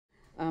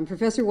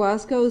Professor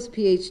Wasco's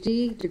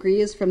PhD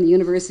degree is from the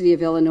University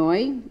of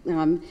Illinois.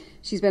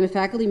 She's been a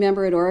faculty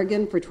member at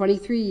Oregon for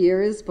 23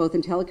 years, both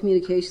in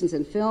telecommunications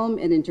and film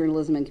and in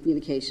journalism and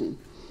communication.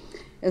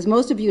 As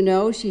most of you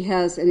know, she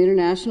has an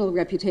international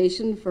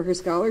reputation for her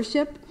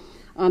scholarship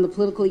on the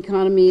political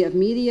economy of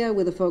media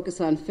with a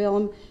focus on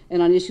film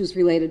and on issues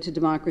related to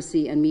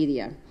democracy and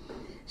media.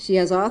 She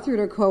has authored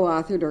or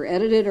co-authored or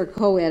edited or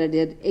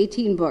co-edited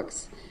 18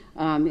 books,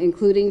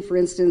 including, for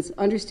instance,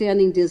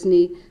 Understanding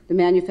Disney, The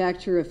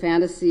Manufacture of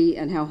Fantasy,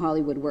 and How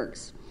Hollywood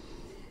Works.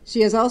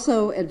 She has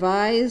also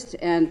advised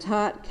and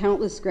taught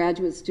countless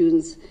graduate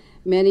students,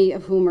 many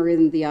of whom are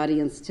in the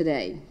audience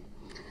today.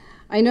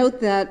 I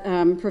note that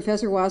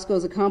Professor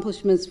Wasco's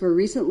accomplishments were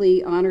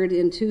recently honored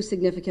in two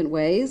significant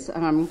ways.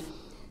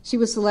 She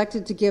was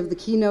selected to give the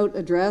keynote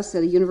address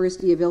at a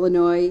University of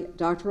Illinois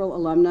doctoral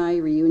alumni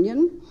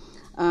reunion.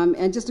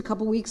 And just a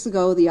couple weeks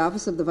ago, the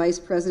Office of the Vice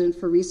President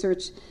for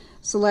Research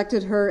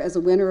selected her as a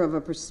winner of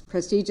a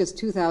prestigious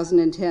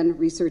 2010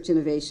 Research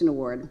Innovation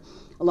Award,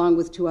 along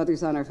with two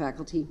others on our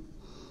faculty.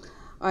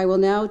 I will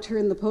now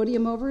turn the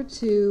podium over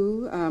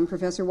to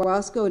Professor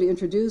Wasco to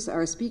introduce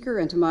our speaker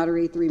and to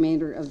moderate the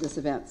remainder of this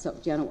event. So,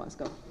 Janet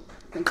Wasco.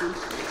 Thank you.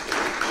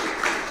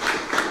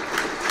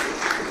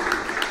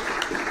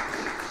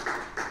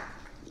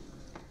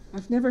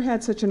 I've never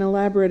had such an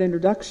elaborate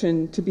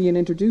introduction to be an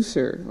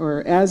introducer,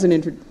 or as an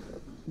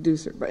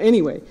introducer. But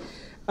anyway,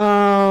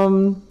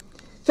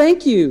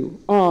 thank you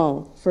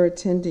all for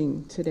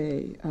attending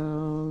today.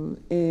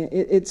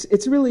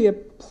 It's really a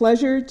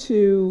pleasure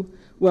to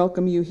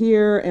welcome you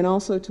here and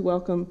also to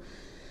welcome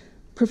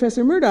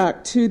Professor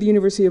Murdock to the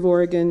University of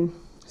Oregon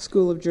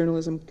School of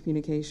Journalism and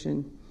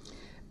Communication.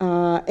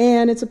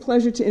 And it's a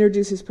pleasure to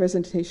introduce his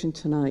presentation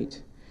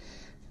tonight,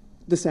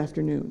 this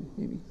afternoon,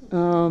 maybe.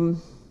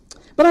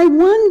 But I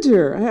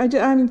wonder,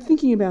 I'm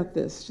thinking about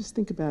this, just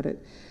think about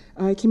it.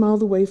 I came all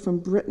the way from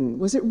Britain.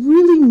 Was it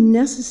really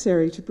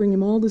necessary to bring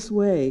him all this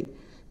way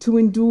to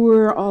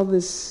endure all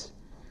this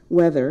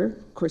weather?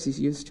 Of course, he's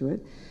used to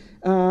it.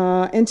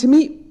 And to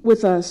meet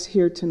with us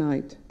here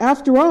tonight.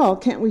 After all,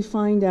 can't we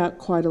find out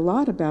quite a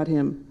lot about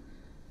him,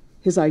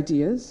 his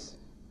ideas,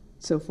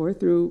 so forth,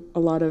 through a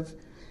lot of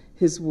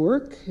his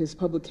work, his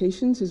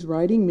publications, his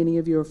writing? Many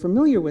of you are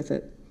familiar with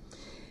it.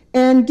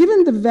 And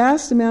given the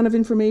vast amount of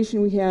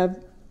information we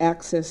have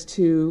access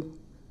to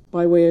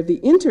by way of the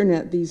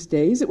internet these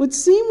days, it would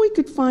seem we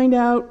could find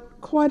out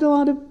quite a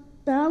lot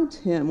about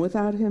him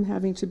without him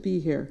having to be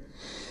here.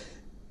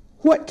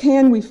 What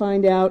can we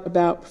find out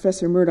about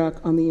Professor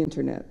Murdock on the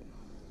internet?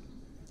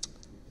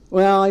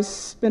 Well, I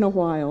spent a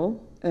while,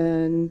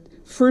 and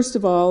first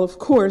of all, of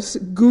course,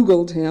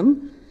 Googled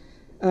him.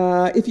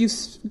 If you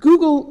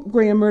Google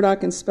Graham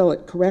Murdock and spell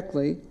it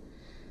correctly,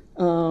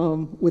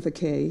 with a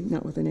K,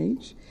 not with an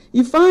H,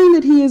 you find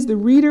that he is the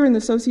reader in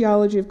the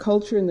sociology of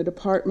culture in the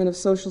Department of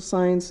Social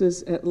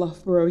Sciences at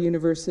Loughborough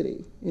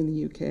University in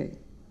the UK.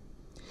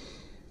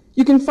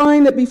 You can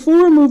find that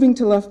before moving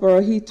to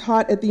Loughborough, he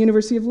taught at the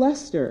University of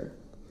Leicester,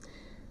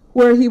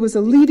 where he was a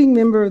leading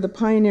member of the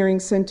Pioneering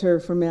Center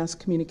for Mass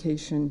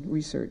Communication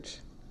Research.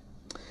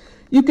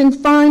 You can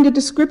find a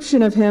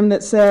description of him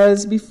that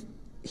says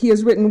he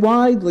has written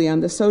widely on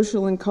the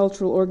social and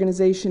cultural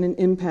organization and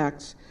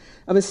impacts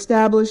of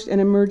established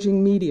and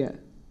emerging media,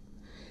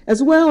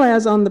 as well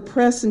as on the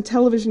press and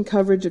television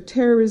coverage of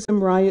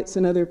terrorism, riots,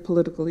 and other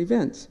political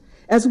events,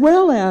 as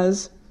well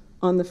as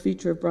on the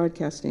future of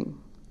broadcasting.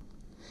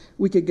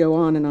 We could go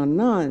on and on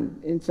and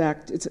on. In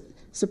fact, it's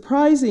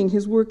surprising.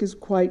 His work is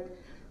quite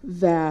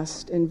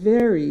vast and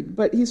varied,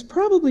 but he's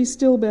probably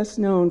still best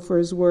known for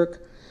his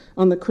work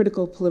on the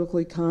critical political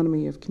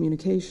economy of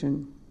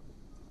communication.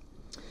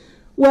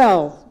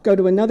 Well, go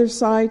to another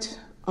site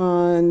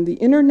on the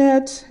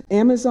internet,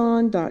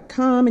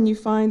 Amazon.com, and you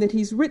find that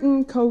he's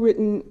written,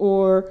 co-written,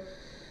 or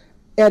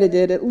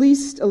edited at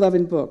least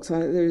 11 books.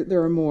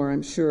 There are more,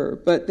 I'm sure,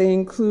 but they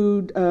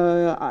include,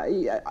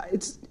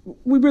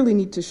 we really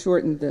need to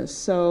shorten this,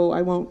 so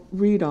I won't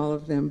read all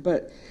of them,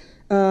 but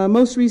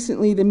most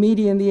recently, The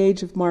Media in the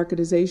Age of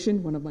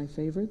Marketization, one of my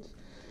favorites,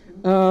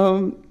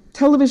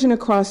 Television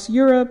Across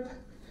Europe,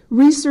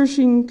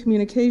 Researching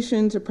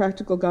Communications, A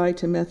Practical Guide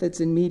to Methods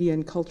in Media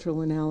and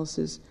Cultural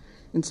Analysis,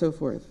 and so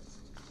forth.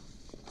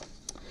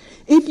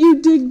 If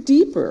you dig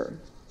deeper,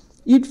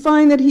 you'd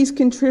find that he's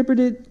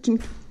contributed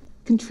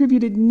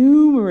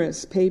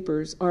numerous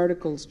papers,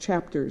 articles,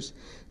 chapters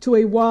to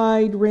a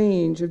wide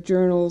range of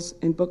journals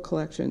and book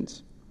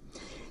collections.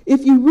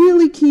 If you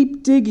really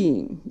keep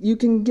digging, you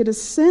can get a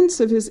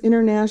sense of his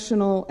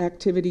international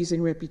activities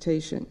and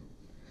reputation.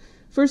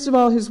 First of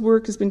all, his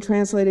work has been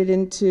translated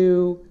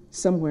into,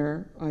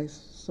 somewhere I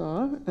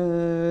saw,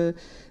 the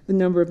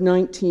number of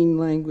 19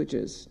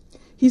 languages.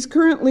 He's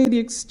currently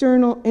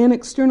an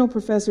external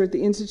professor at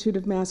the Institute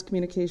of Mass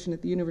Communication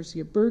at the University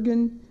of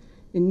Bergen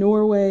in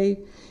Norway.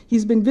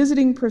 He's been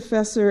visiting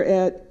professor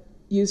at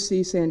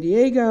UC San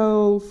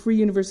Diego, Free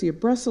University of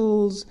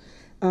Brussels,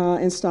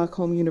 and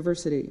Stockholm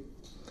University.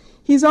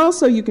 He's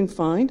also, you can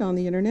find on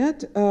the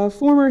internet,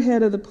 former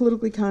head of the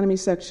political economy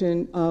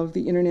section of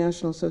the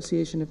International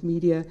Association of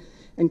Media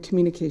and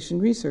Communication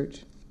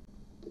Research.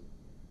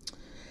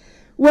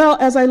 Well,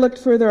 as I looked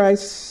further, I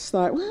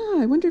thought,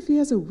 well, I wonder if he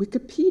has a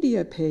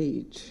Wikipedia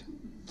page.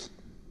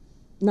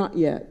 Not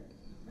yet.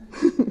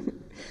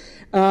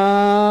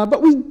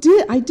 But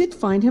I did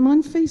find him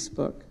on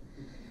Facebook.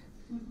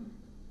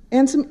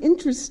 And some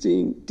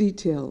interesting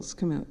details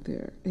come out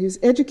there. He's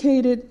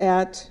educated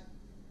at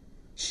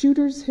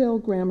Shooters Hill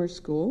Grammar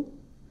School,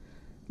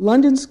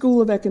 London School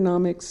of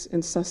Economics,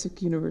 and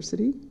Sussex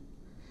University.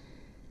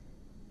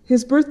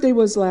 His birthday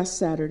was last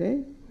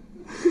Saturday.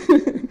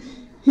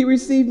 He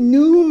received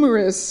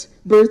numerous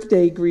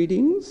birthday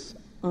greetings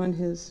on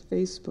his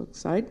Facebook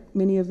site,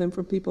 many of them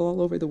from people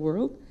all over the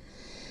world.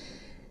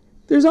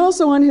 There's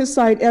also on his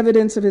site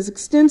evidence of his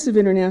extensive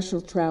international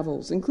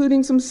travels,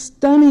 including some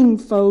stunning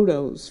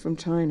photos from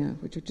China,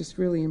 which are just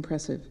really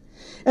impressive,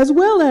 as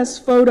well as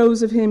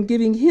photos of him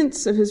giving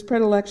hints of his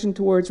predilection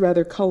towards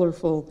rather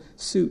colorful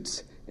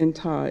suits and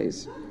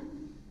ties.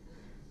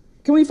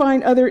 Can we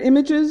find other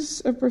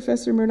images of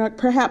Professor Murdock?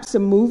 Perhaps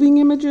some moving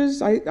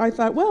images? I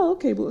thought, well,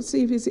 okay, well, let's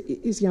see if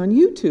is he on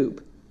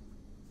YouTube.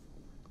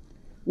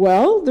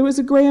 Well, there was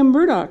a Graham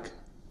Murdock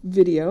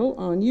video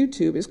on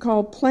YouTube. It's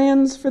called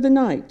Plans for the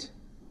Night.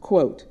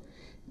 Quote,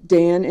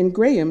 Dan and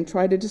Graham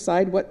try to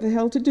decide what the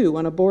hell to do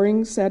on a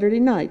boring Saturday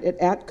night at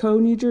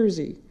Atco, New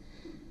Jersey.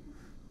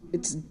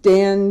 It's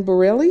Dan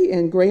Borelli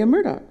and Graham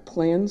Murdock,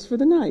 Plans for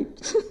the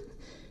Night.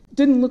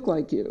 Didn't look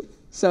like you,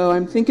 so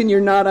I'm thinking you're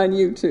not on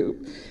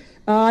YouTube.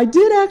 I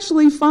did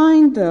actually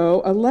find,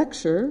 though, a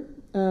lecture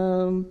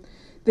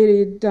they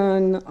had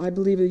done, I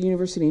believe, at the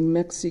University in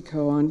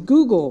Mexico on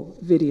Google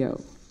video.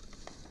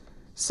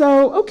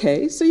 So,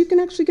 okay, so you can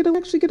actually get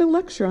a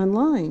lecture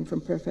online from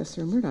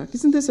Professor Murdock.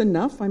 Isn't this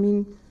enough? I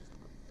mean,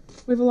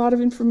 we have a lot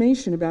of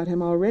information about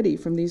him already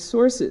from these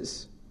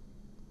sources.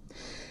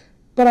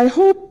 But I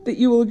hope that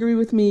you will agree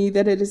with me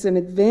that it is an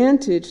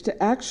advantage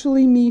to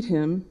actually meet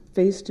him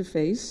face to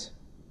face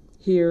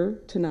here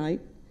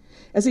tonight,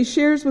 as he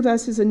shares with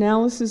us his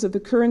analysis of the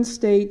current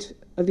state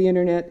of the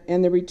internet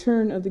and the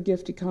return of the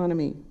gift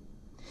economy.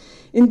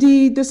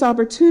 Indeed, this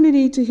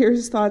opportunity to hear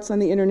his thoughts on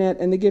the internet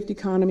and the gift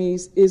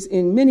economies is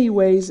in many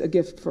ways a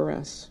gift for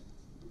us.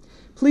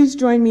 Please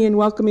join me in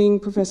welcoming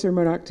Professor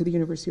Murdock to the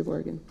University of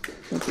Oregon.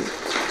 Thank you.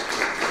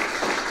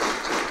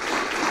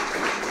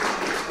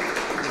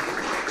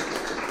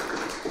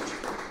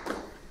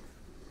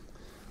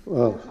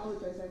 Well, I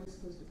apologize, I was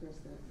supposed to press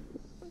that.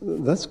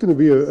 that's going to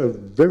be a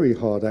very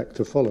hard act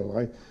to follow.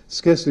 I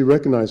scarcely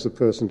recognize the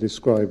person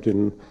described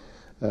in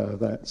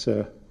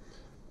that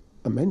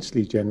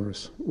immensely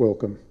generous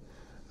welcome.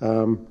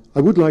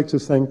 I would like to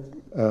thank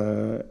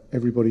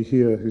everybody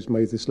here who's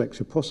made this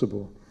lecture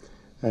possible,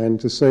 and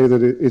to say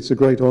that it's a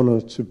great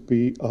honor to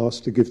be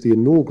asked to give the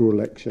inaugural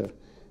lecture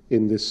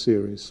in this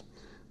series.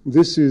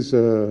 This is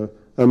a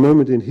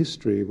moment in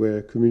history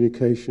where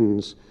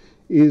communications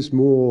is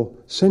more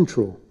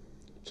central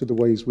to the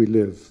ways we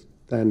live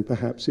than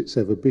perhaps it's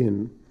ever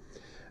been.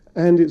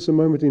 And it's a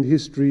moment in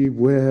history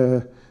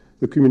where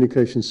the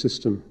communication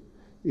system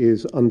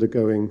is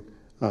undergoing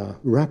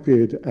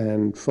rapid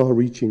and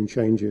far-reaching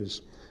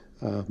changes,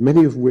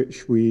 many of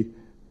which we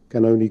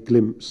can only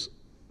glimpse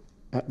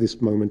at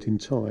this moment in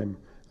time.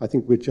 I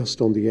think we're just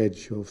on the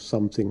edge of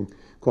something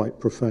quite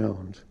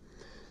profound.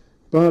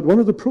 But one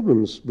of the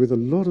problems with a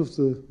lot of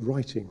the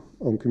writing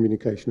on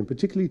communication, and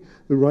particularly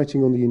the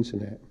writing on the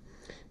internet,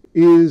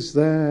 is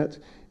that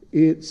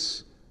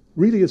it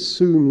really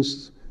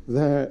assumes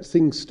that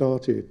things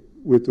started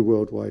with the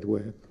World Wide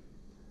Web.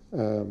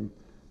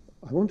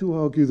 I want to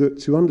argue that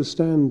to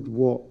understand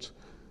what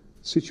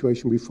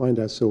situation we find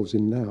ourselves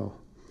in now,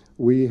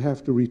 we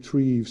have to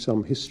retrieve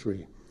some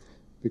history,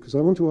 because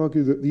I want to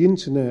argue that the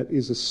internet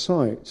is a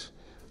site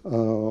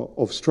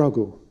of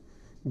struggle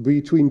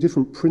between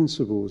different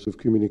principles of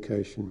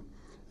communication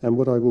and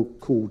what I will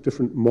call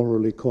different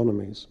moral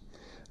economies,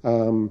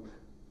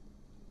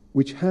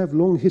 which have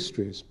long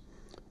histories,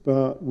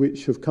 but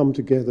which have come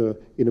together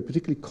in a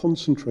particularly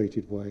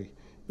concentrated way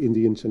in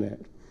the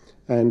internet.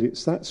 And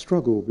it's that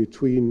struggle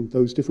between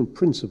those different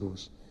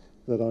principles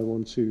that I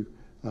want to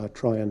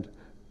try and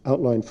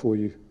outline for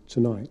you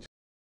tonight.